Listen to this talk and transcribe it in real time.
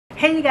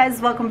Hey you guys,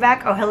 welcome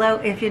back. Oh, hello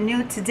if you're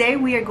new. Today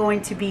we are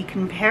going to be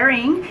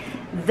comparing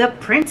the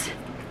print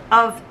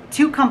of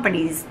two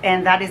companies,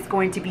 and that is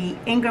going to be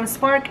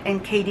IngramSpark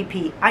and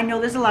KDP. I know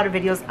there's a lot of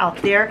videos out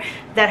there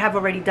that have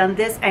already done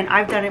this, and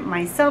I've done it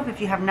myself. If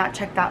you have not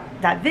checked out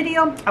that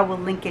video, I will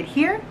link it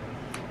here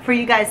for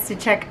you guys to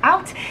check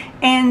out.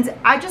 And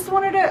I just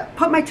wanted to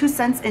put my 2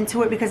 cents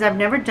into it because I've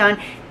never done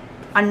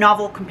a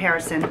novel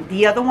comparison.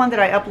 The other one that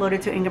I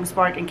uploaded to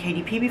IngramSpark and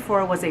KDP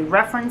before was a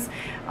reference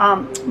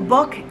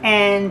book,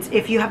 and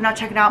if you have not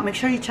checked it out, make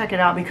sure you check it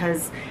out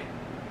because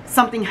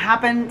something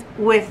happened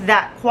with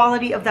that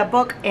quality of that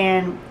book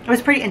and it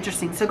was pretty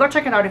interesting. So go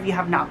check it out if you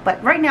have not.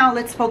 But right now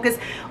let's focus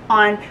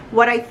on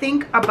what I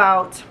think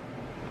about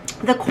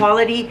the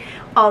quality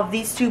of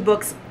these two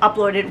books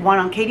uploaded, one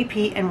on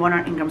KDP and one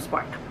on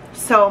IngramSpark.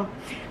 So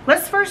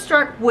let's first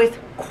start with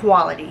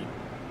quality.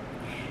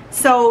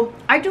 So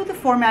I do the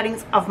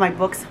formattings of my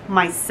books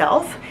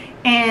myself,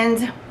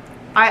 and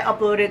I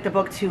uploaded the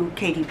book to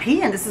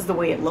KDP, and this is the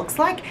way it looks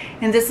like,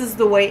 and this is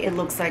the way it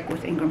looks like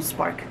with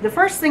IngramSpark. The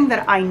first thing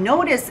that I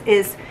notice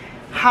is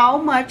how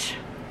much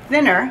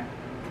thinner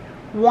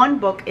one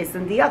book is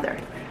than the other.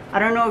 I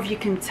don't know if you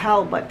can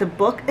tell, but the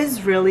book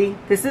is really,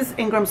 this is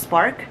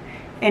IngramSpark,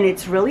 and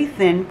it's really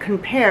thin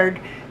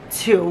compared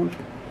to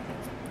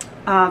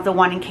the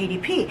one in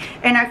KDP.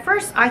 And at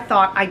first I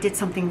thought I did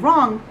something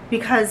wrong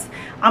because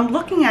I'm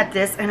looking at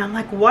this and I'm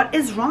like, what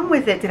is wrong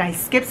with it? Did I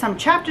skip some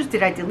chapters?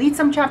 Did I delete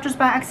some chapters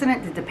by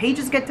accident? Did the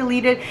pages get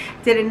deleted?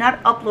 Did it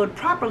not upload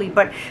properly?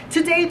 But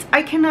to date,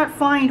 I cannot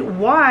find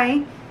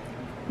why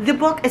the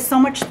book is so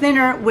much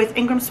thinner with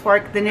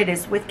IngramSpark than it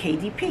is with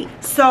KDP.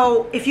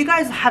 So if you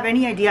guys have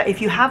any idea, if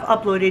you have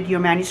uploaded your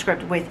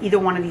manuscript with either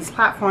one of these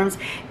platforms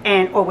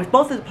or with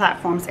both of the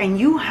platforms and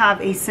you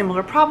have a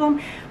similar problem,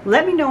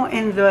 let me know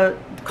in the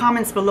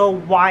comments below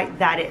why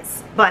that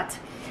is. But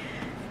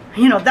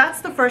you know, that's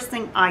the first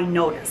thing I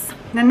notice.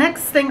 The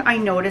next thing I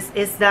notice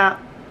is that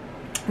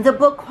the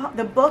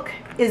book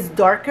is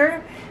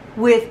darker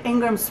with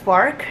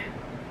IngramSpark.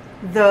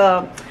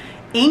 The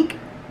ink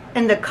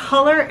and the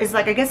color is,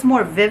 like, I guess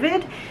more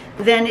vivid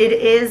than it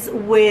is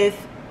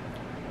with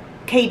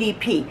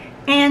KDP.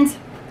 And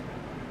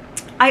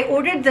I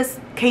ordered this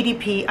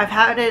KDP. I've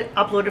had it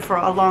uploaded for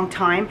a long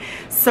time,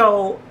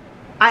 so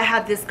I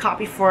had this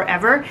copy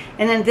forever,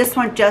 and then this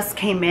one just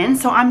came in,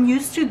 so I'm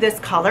used to this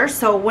color.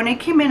 So when it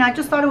came in, I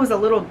just thought it was a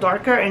little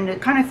darker and it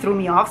kind of threw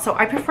me off, so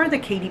I prefer the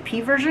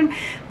KDP version.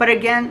 But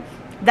again,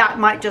 that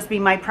might just be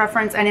my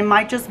preference, and it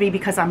might just be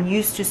because I'm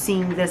used to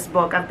seeing this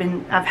book.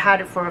 I've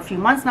had it for a few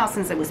months now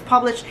since it was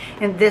published,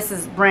 and this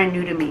is brand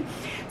new to me.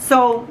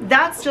 So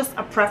that's just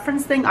a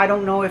preference thing. I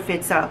don't know if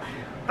it's a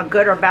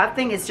good or bad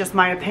thing. It's just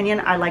my opinion.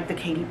 I like the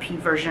KDP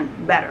version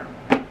better.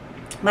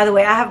 By the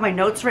way, I have my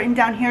notes written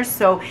down here,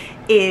 so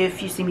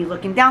if you see me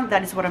looking down,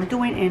 that is what I'm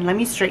doing. And let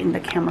me straighten the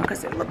camera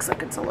because it looks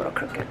like it's a little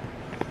crooked.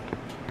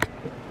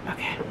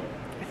 Okay,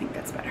 I think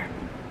that's better.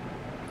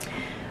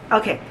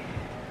 Okay.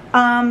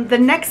 The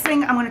next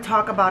thing I'm going to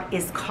talk about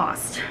is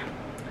cost.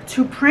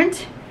 To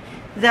print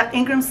the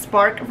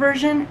IngramSpark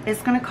version is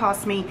going to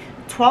cost me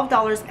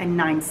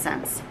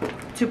 $12.09.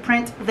 To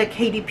print the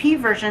KDP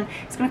version,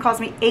 it's going to cost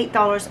me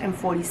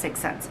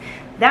 $8.46.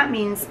 That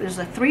means there's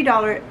a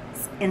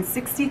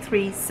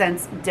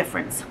 $3.63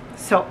 difference.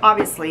 So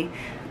obviously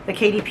the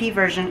KDP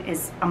version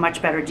is a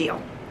much better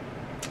deal.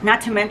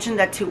 Not to mention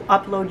that to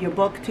upload your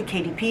book to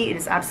KDP, it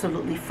is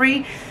absolutely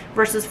free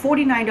versus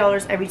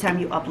 $49 every time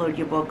you upload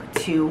your book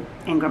to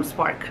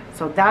IngramSpark.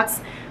 So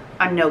that's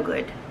a no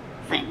good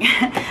thing.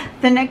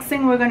 The next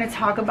thing we're going to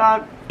talk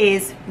about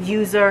is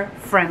user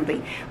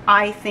friendly.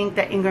 I think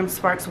that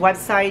IngramSpark's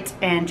website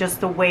and just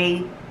the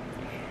way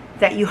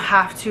that you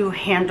have to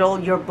handle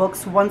your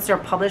books once they're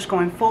published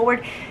going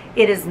forward,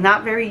 it is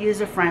not very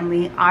user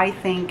friendly. I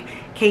think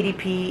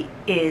KDP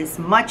is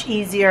much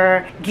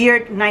easier,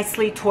 geared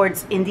nicely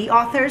towards indie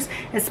authors,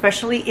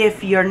 especially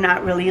if you're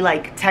not really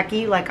like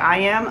techie like I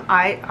am.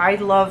 I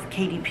love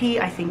KDP.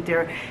 I think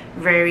they're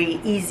very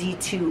easy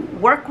to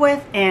work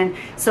with, and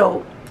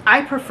so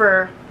I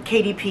prefer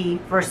KDP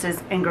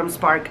versus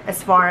IngramSpark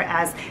as far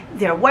as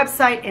their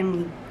website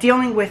and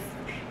dealing with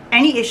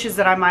any issues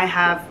that I might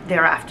have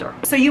thereafter.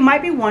 So you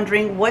might be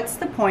wondering, what's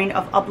the point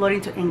of uploading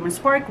to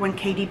IngramSpark when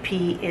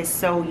KDP is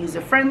so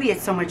user-friendly,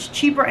 it's so much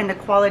cheaper, and the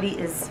quality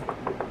is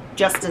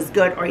just as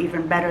good or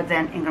even better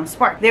than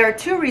IngramSpark? There are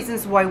two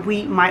reasons why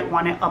we might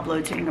want to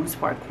upload to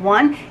IngramSpark.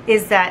 One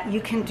is that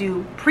you can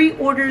do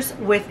pre-orders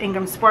with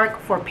IngramSpark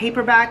for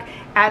paperback.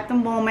 At the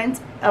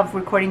moment of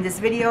recording this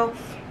video,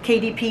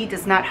 KDP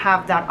does not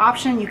have that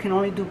option. You can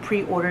only do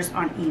pre-orders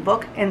on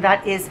ebook, and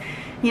that is,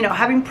 you know,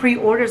 having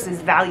pre-orders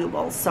is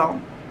valuable.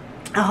 So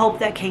I hope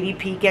that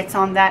KDP gets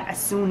on that as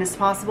soon as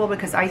possible,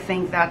 because I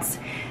think that's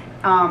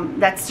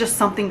just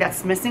something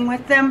that's missing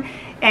with them.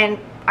 And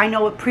I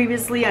know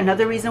previously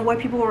another reason why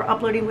people were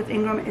uploading with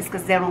Ingram is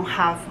because they don't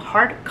have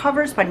hard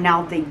covers, but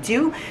now they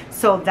do.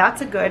 So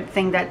that's a good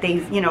thing that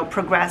they've, you know,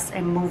 progressed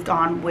and moved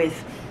on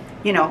with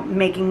you know,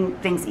 making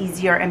things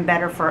easier and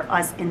better for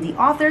us indie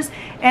authors.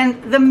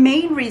 And the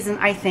main reason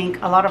I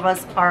think a lot of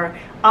us are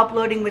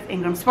uploading with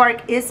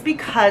IngramSpark is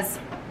because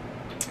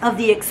of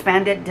the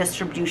expanded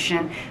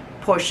distribution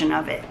portion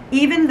of it.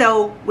 Even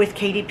though with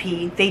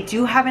KDP they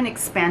do have an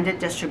expanded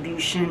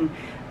distribution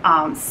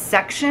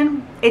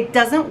section, it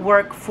doesn't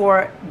work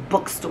for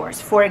bookstores.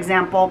 For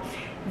example,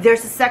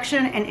 there's a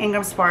section in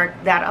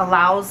IngramSpark that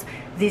allows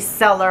the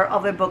seller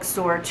of a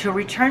bookstore to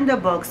return the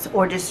books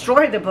or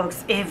destroy the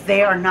books if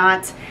they are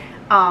not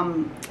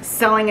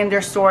selling in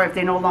their store, if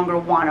they no longer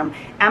want them.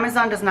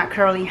 Amazon does not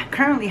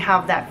currently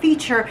have that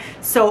feature,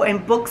 so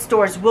and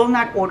bookstores will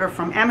not order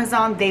from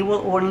Amazon. They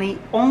will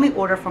only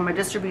order from a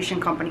distribution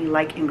company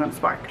like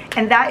IngramSpark.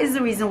 And that is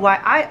the reason why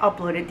I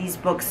uploaded these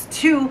books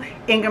to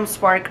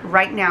IngramSpark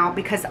right now,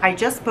 because I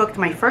just booked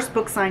my first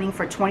book signing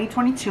for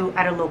 2022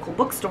 at a local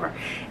bookstore,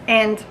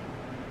 and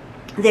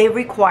they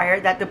require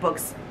that the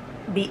books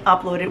be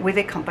uploaded with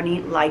a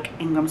company like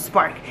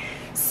IngramSpark.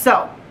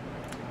 So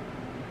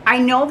I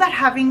know that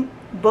having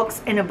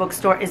books in a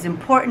bookstore is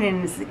important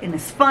and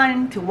it's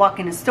fun to walk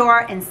in a store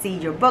and see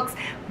your books,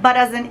 but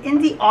as an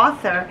indie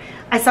author,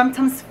 I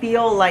sometimes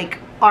feel like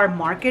our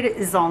market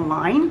is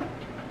online.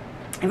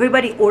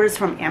 Everybody orders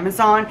from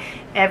Amazon.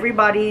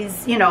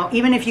 Everybody's, you know,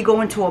 even if you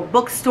go into a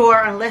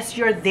bookstore, unless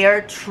you're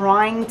there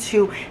trying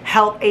to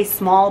help a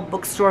small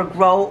bookstore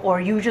grow, or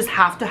you just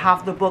have to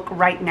have the book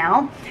right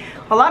now,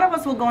 a lot of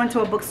us will go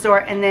into a bookstore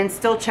and then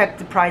still check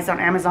the price on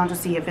Amazon to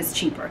see if it's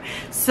cheaper.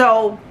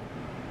 So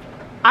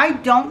I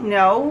don't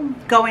know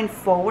going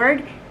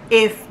forward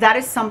if that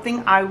is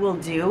something I will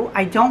do.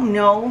 I don't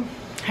know.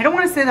 I don't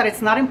want to say that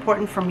it's not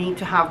important for me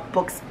to have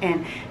books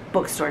in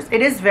bookstores.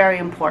 It is very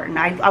important.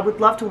 I would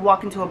love to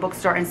walk into a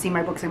bookstore and see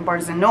my books in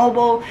Barnes &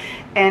 Noble,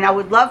 and I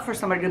would love for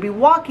somebody to be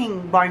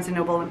walking Barnes &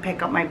 Noble and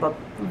pick up my book.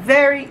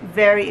 Very,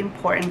 very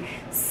important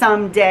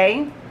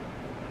someday,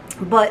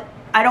 but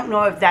I don't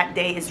know if that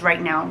day is right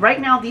now.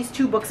 Right now, these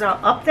two books are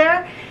up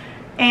there,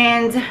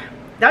 and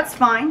that's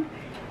fine.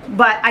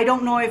 But I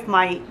don't know if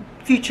my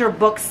future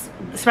books,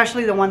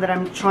 especially the one that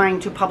I'm trying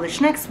to publish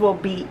next, will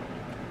be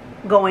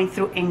going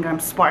through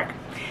IngramSpark.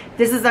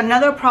 This is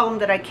another problem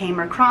that I came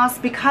across,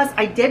 because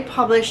I did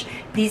publish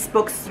these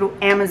books through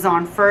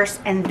Amazon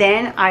first and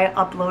then I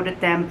uploaded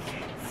them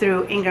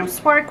through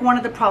IngramSpark. One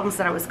of the problems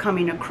that I was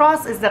coming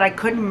across is that I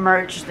couldn't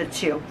merge the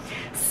two.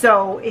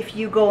 So if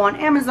you go on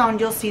Amazon,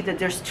 you'll see that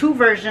there's two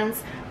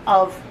versions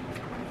of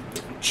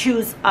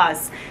Choose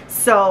Us.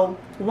 So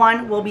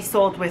one will be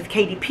sold with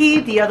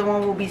KDP, the other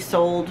one will be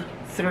sold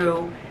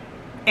through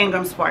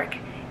IngramSpark.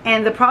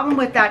 And the problem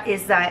with that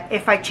is that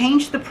if I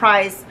change the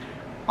price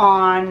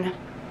on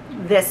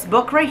this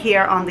book right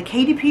here, on the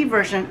KDP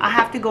version, I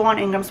have to go on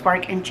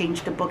IngramSpark and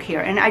change the book here.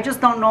 And I just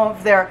don't know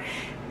if they're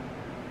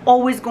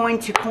always going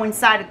to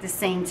coincide at the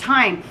same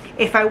time.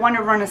 If I want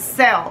to run a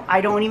sale, I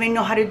don't even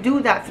know how to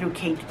do that through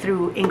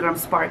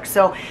IngramSpark.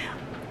 So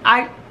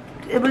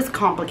it was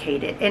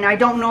complicated, and I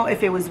don't know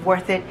if it was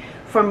worth it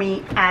for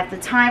me at the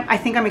time. I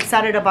think I'm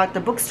excited about the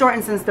bookstore,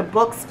 and since the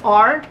books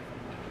are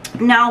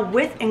now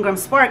with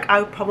IngramSpark,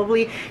 I would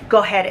probably go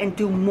ahead and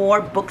do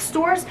more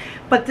bookstores.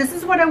 But this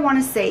is what I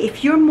want to say: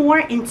 if you're more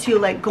into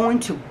like going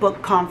to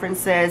book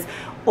conferences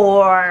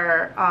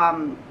or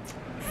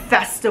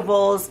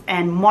festivals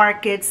and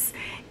markets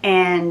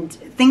and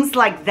things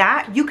like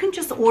that, you can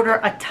just order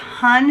a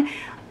ton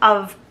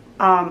of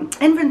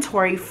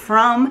inventory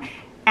from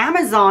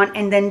Amazon,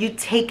 and then you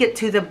take it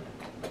to the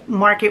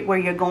market where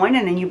you're going,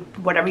 and then you,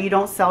 whatever you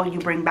don't sell, you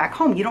bring back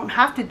home. You don't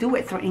have to do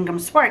it through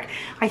IngramSpark.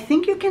 I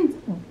think you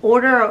can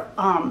order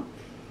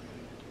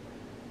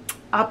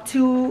up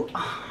to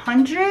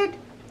 100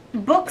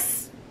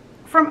 books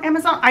from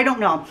Amazon. I don't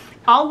know.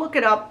 I'll look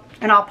it up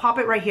and I'll pop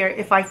it right here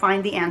if I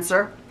find the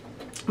answer.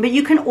 But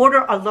you can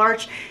order a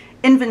large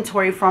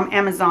inventory from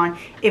Amazon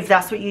if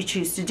that's what you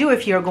choose to do.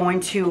 If you're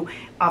going to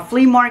a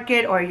flea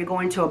market, or you're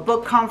going to a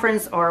book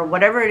conference, or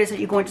whatever it is that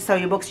you're going to sell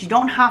your books, you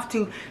don't have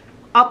to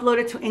upload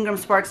it to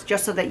IngramSpark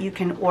just so that you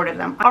can order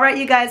them. All right,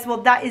 you guys, well,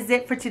 that is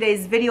it for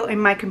today's video in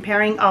my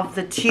comparing of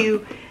the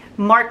two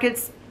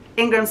markets,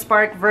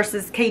 IngramSpark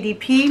versus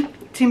KDP.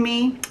 To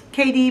me,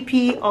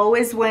 KDP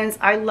always wins.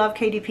 I love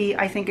KDP.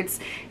 I think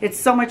it's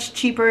so much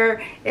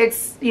cheaper.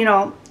 It's, you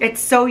know, it's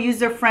so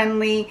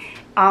user-friendly.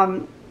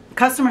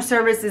 Customer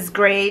service is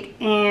great,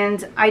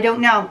 and I don't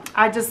know,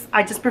 I just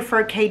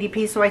prefer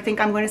KDP, so I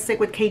think I'm going to stick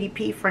with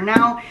KDP for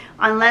now,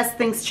 unless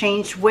things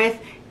change with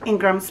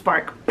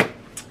IngramSpark.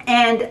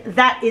 And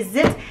that is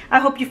it. I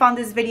hope you found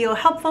this video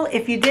helpful.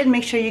 If you did,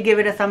 make sure you give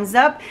it a thumbs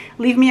up.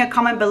 Leave me a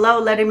comment below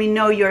letting me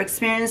know your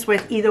experience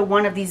with either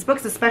one of these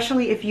books,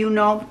 especially if you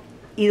know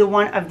either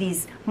one of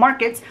these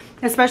markets,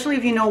 especially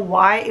if you know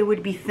why it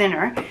would be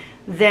thinner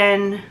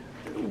than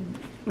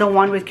the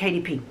one with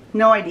KDP.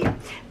 No idea.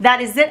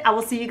 That is it. I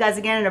will see you guys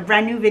again in a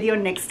brand new video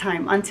next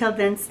time. Until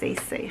then, stay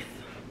safe.